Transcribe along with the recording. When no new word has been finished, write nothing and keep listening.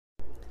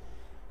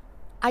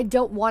I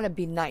don't want to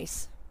be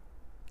nice.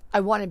 I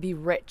want to be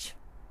rich.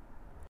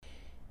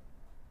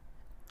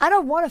 I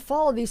don't want to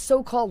follow these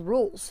so-called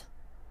rules.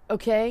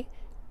 Okay?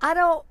 I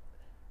don't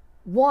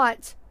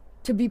want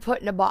to be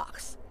put in a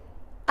box.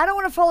 I don't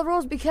want to follow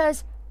rules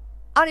because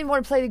I don't even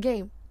want to play the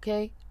game.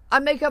 Okay? I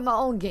make up my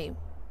own game.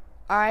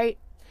 Alright?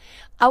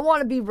 I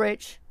want to be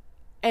rich,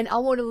 and I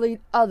want to lead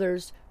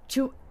others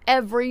to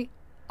every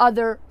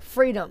other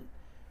freedom.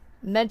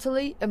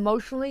 Mentally,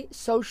 emotionally,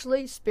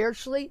 socially,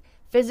 spiritually,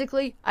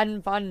 physically,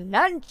 and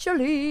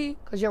financially.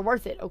 Because you're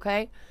worth it,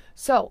 okay?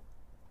 So,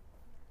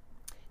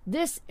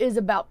 this is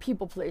about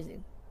people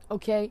pleasing,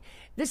 okay?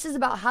 This is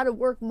about how to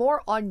work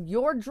more on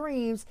your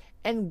dreams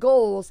and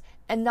goals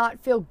and not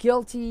feel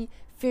guilty,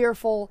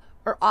 fearful,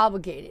 or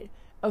obligated,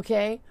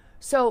 okay?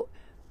 So,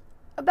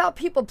 about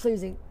people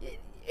pleasing,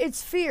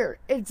 it's fear,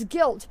 it's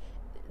guilt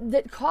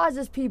that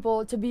causes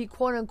people to be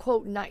quote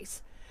unquote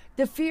nice.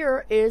 The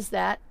fear is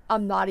that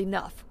I'm not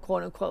enough,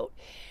 quote unquote.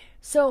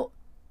 So,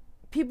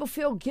 people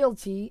feel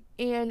guilty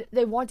and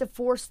they want to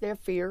force their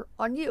fear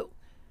on you.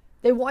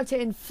 They want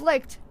to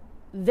inflict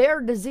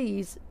their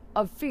disease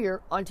of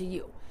fear onto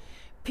you.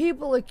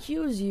 People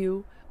accuse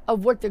you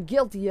of what they're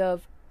guilty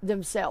of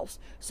themselves.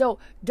 So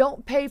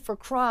don't pay for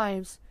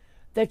crimes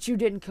that you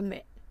didn't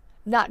commit.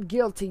 Not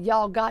guilty.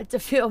 Y'all got to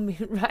feel me,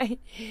 right?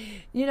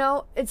 You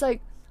know, it's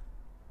like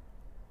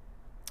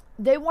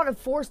they want to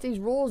force these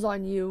rules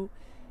on you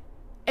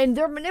and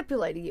they're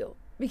manipulating you.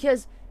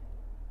 Because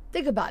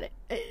think about it.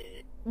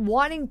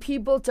 Wanting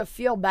people to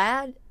feel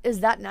bad,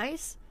 is that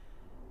nice?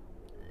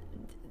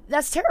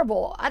 That's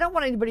terrible. I don't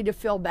want anybody to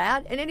feel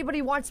bad. And anybody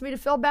who wants me to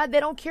feel bad, they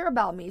don't care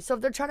about me. So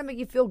if they're trying to make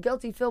you feel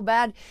guilty, feel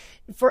bad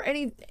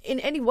in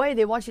any way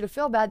they want you to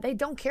feel bad, they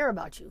don't care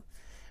about you.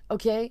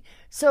 Okay?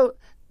 So,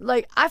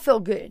 like, I feel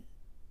good.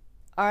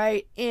 All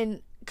right?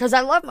 And because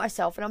I love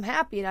myself and I'm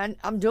happy and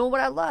I'm doing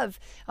what I love.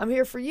 I'm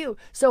here for you.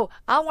 So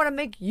I want to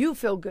make you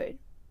feel good.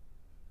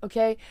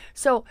 Okay?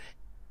 So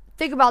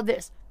think about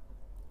this.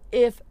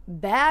 If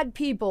bad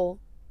people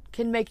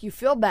can make you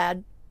feel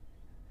bad,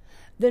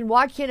 then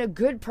why can't a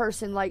good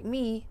person like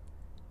me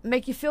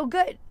make you feel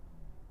good?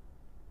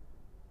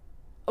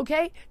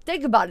 Okay?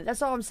 Think about it.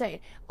 That's all I'm saying.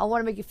 I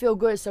want to make you feel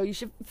good, so you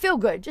should feel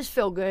good. Just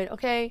feel good,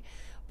 okay?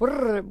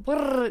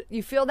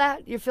 You feel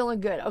that? You're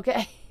feeling good,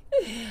 okay?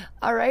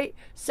 All right?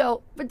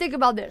 So, but think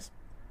about this.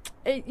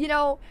 You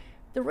know,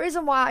 the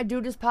reason why I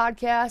do this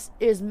podcast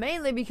is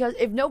mainly because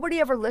if nobody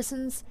ever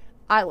listens,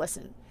 I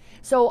listen.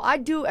 So I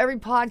do every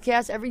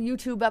podcast, every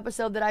YouTube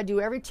episode that I do,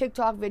 every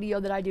TikTok video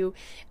that I do,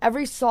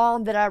 every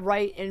song that I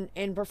write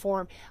and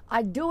perform.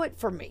 I do it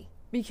for me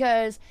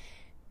because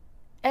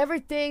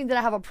everything that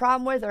I have a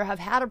problem with or have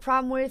had a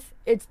problem with,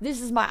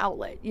 this is my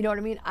outlet. You know what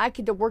I mean? I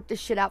get to work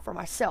this shit out for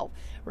myself,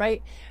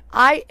 right?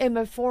 I am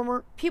a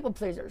former people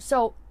pleaser.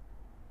 So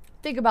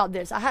think about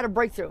this. I had a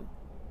breakthrough.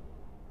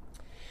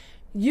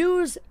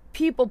 Use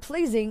people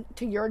pleasing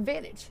to your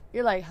advantage.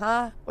 You're like,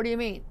 huh? What do you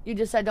mean? You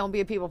just said don't be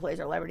a people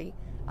pleaser, Liberty.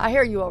 I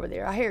hear you over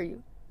there. I hear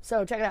you.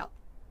 So check it out.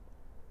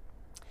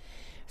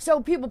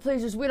 So people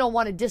pleasers, we don't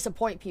want to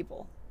disappoint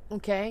people.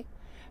 Okay?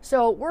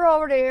 So we're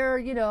over there,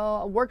 you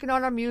know, working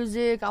on our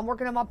music. I'm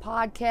working on my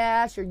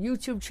podcast, your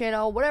YouTube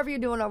channel, whatever you're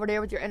doing over there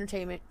with your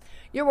entertainment.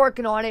 You're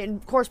working on it. And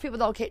of course, people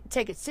don't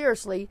take it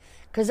seriously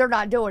because they're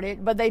not doing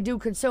it, but they do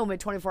consume it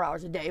 24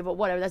 hours a day. But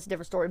whatever, that's a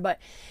different story. But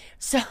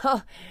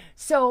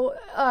so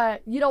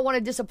you don't want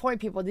to disappoint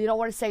people. You don't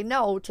want to say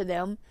no to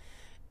them.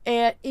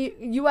 And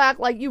you act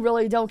like you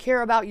really don't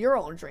care about your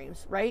own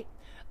dreams, right?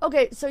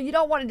 Okay, so you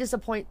don't want to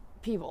disappoint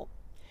people.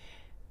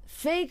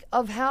 Think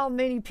of how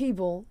many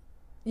people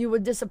you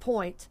would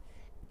disappoint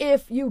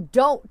if you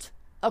don't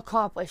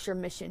accomplish your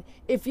mission,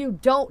 if you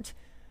don't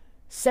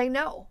say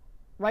no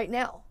right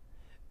now.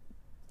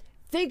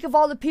 Think of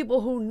all the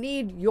people who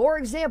need your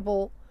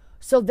example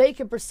so they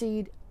can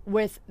proceed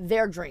with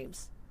their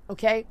dreams,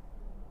 okay?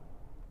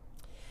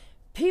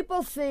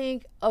 People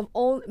think of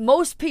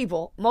most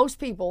people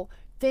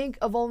think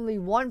of only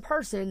one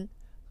person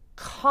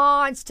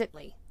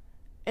constantly.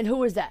 And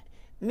who is that?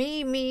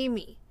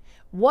 Me.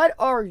 What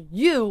are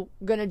you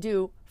going to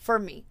do for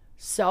me?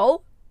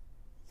 So,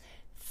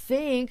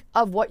 think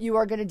of what you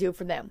are going to do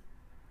for them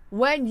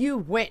when you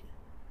win.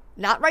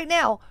 Not right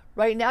now.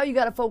 Right now, you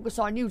got to focus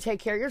on you. Take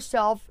care of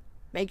yourself.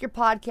 Make your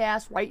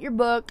podcast. Write your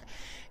book.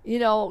 You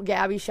know,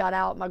 Gabby, shout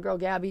out my girl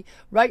Gabby.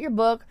 Write your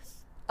book.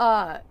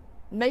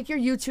 Make your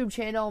YouTube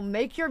channel.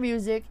 Make your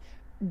music.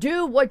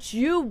 Do what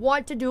you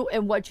want to do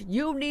and what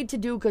you need to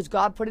do because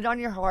God put it on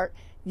your heart.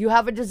 You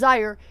have a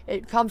desire.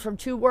 It comes from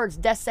two words,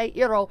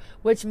 Deseiro,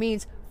 which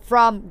means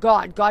from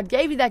God. God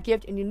gave you that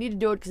gift and you need to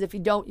do it because if you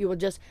don't, you will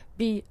just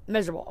be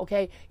miserable,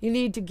 okay? You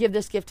need to give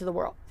this gift to the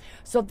world.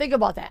 So think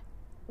about that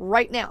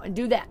right now and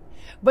do that.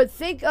 But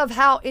think of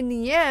how in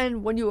the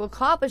end, when you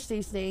accomplish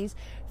these things,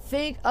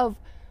 think of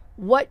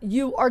what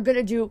you are going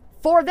to do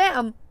for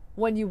them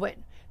when you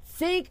win.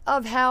 Think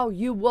of how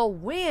you will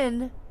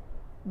win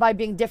by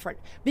being different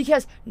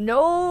because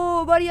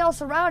nobody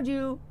else around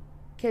you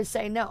can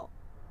say no.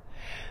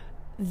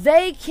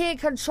 They can't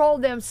control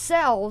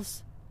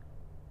themselves.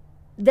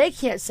 they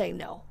can't say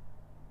no.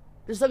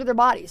 Just look at their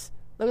bodies.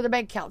 Look at their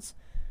bank accounts.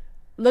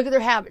 Look at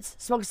their habits.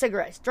 Smoking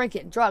cigarettes,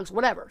 drinking, drugs,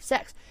 whatever,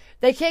 sex.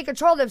 They can't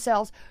control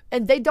themselves,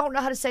 and they don't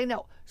know how to say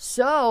no.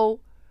 So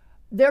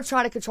they're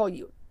trying to control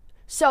you.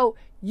 So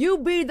you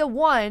be the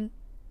one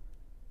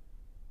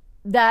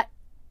that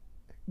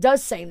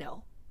does say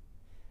no.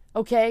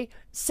 Okay?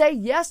 Say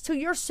yes to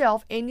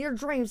yourself and your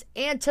dreams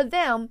and to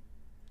them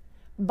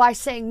by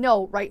saying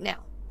no right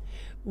now.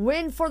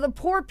 Win for the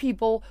poor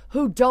people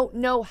who don't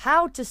know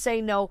how to say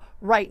no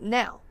right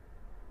now.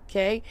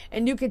 Okay?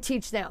 And you can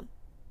teach them.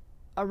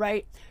 All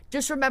right?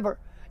 Just remember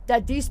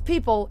that these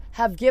people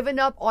have given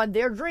up on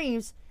their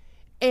dreams,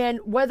 and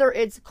whether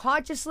it's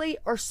consciously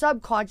or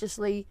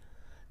subconsciously,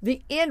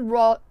 the end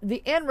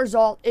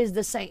result is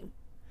the same.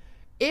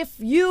 If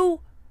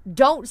you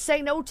don't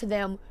say no to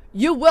them,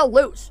 you will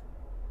lose.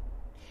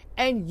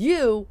 And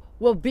you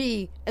will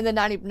be in the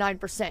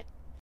 99%.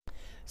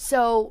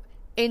 So,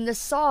 in the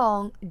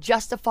song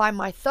Justify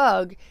My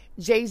Thug,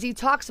 Jay-Z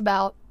talks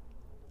about,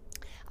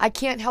 I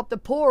can't help the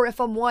poor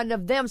if I'm one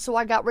of them, so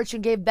I got rich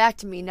and gave back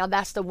to me. Now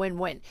that's the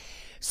win-win.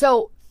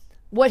 So,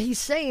 what he's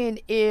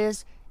saying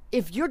is,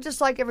 if you're just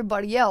like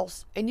everybody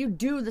else and you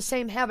do the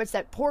same habits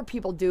that poor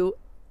people do,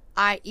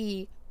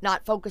 i.e.,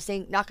 not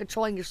focusing, not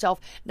controlling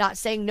yourself, not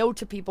saying no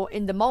to people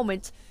in the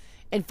moment,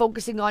 and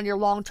focusing on your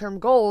long-term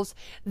goals,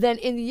 then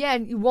in the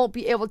end, you won't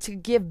be able to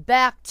give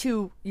back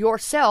to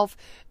yourself.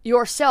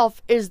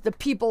 Yourself is the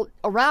people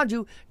around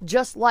you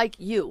just like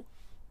you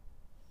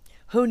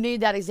who need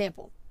that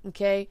example,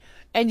 okay?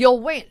 And you'll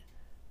win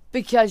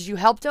because you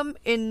helped them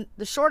in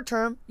the short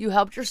term. You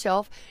helped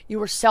yourself. You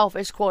were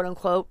selfish, quote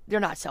unquote. You're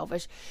not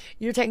selfish.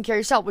 You're taking care of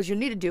yourself, which you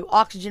need to do.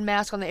 Oxygen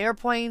mask on the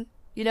airplane,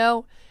 you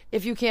know?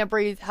 If you can't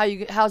breathe,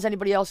 how's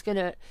anybody else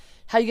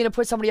how you gonna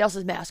put somebody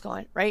else's mask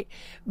on, right?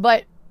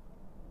 But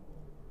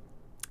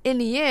in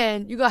the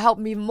end, you're going to help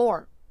them even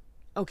more.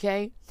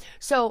 Okay?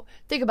 So,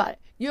 think about it.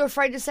 You're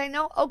afraid to say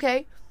no?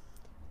 Okay.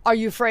 Are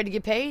you afraid to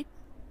get paid?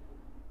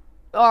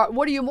 Or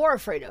what are you more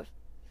afraid of?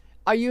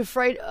 Are you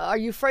afraid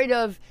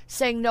of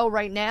saying no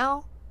right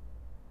now?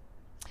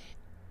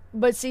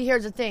 But see,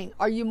 here's the thing.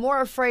 Are you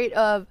more afraid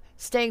of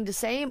staying the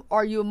same?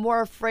 Or are you more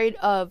afraid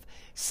of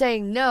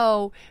saying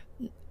no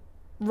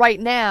right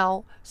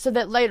now so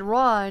that later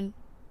on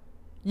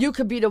you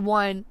could be the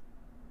one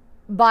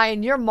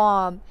buying your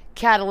mom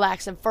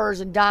Cadillacs and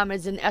furs and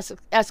diamonds and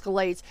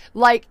Escalades,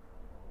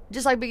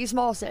 just like Biggie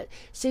Smalls said.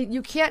 See,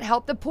 you can't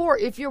help the poor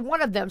if you're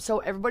one of them. So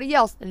everybody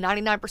else, the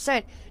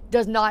 99%,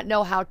 does not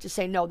know how to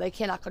say no. They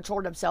cannot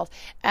control themselves,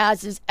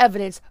 as is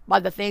evidenced by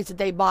the things that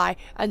they buy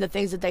and the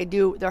things that they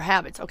do, their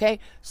habits, okay?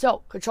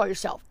 So, control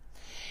yourself.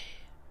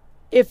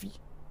 If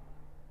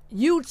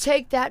you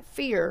take that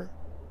fear,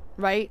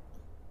 right,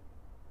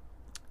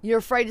 you're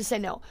afraid to say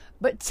no.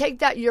 But take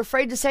that, you're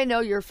afraid to say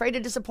no, you're afraid to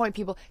disappoint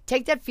people.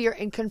 Take that fear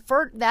and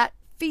convert that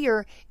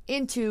fear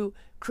into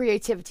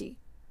creativity.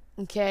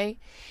 Okay?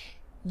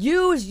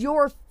 Use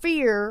your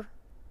fear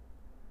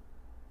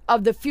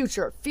of the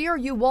future. Fear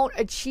you won't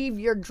achieve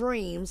your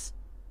dreams.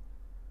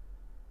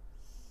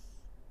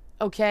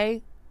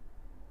 Okay?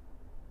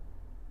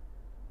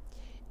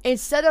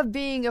 Instead of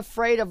being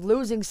afraid of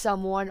losing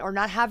someone or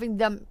not having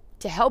them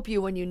to help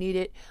you when you need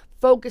it,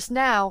 focus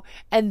now,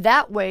 and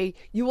that way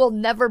you will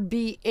never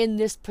be in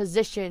this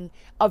position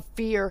of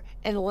fear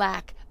and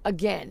lack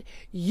again.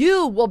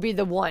 You will be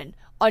the one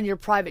on your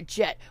private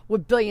jet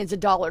with billions of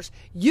dollars.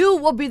 You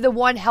will be the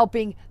one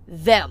helping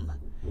them.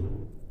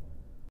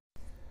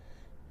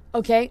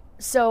 Okay,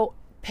 so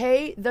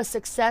pay the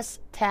success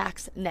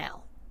tax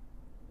now.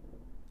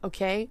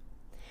 Okay?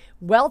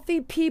 Wealthy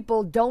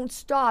people don't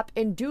stop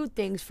and do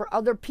things for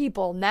other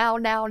people now.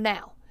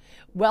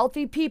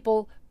 Wealthy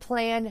people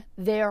plan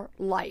their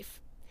life.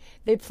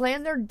 They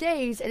plan their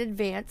days in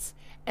advance,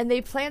 and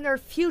they plan their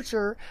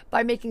future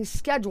by making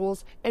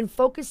schedules and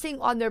focusing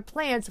on their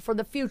plans for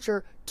the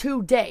future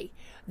today.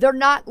 They're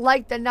not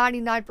like the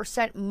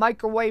 99%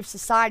 microwave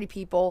society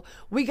people.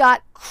 We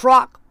got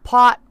crock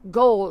pot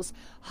goals.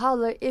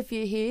 Holla if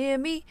you hear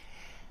me.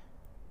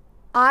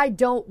 I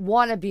don't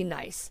want to be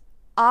nice.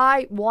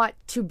 I want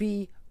to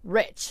be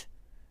rich.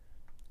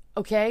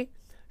 Okay?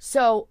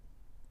 So,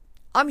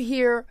 I'm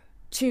here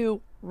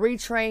to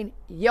retrain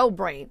your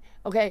brain.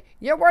 Okay?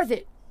 You're worth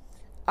it.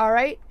 All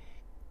right?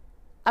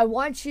 I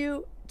want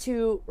you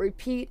to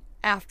repeat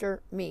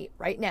after me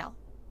right now.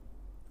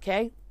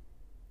 Okay?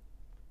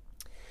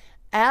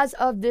 As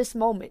of this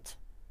moment,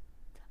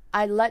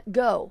 I let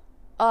go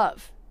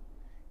of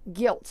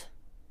guilt,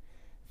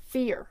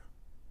 fear,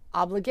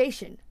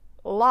 obligation,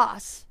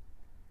 loss,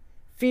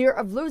 fear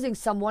of losing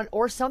someone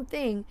or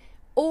something,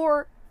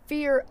 or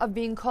fear of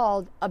being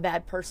called a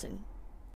bad person.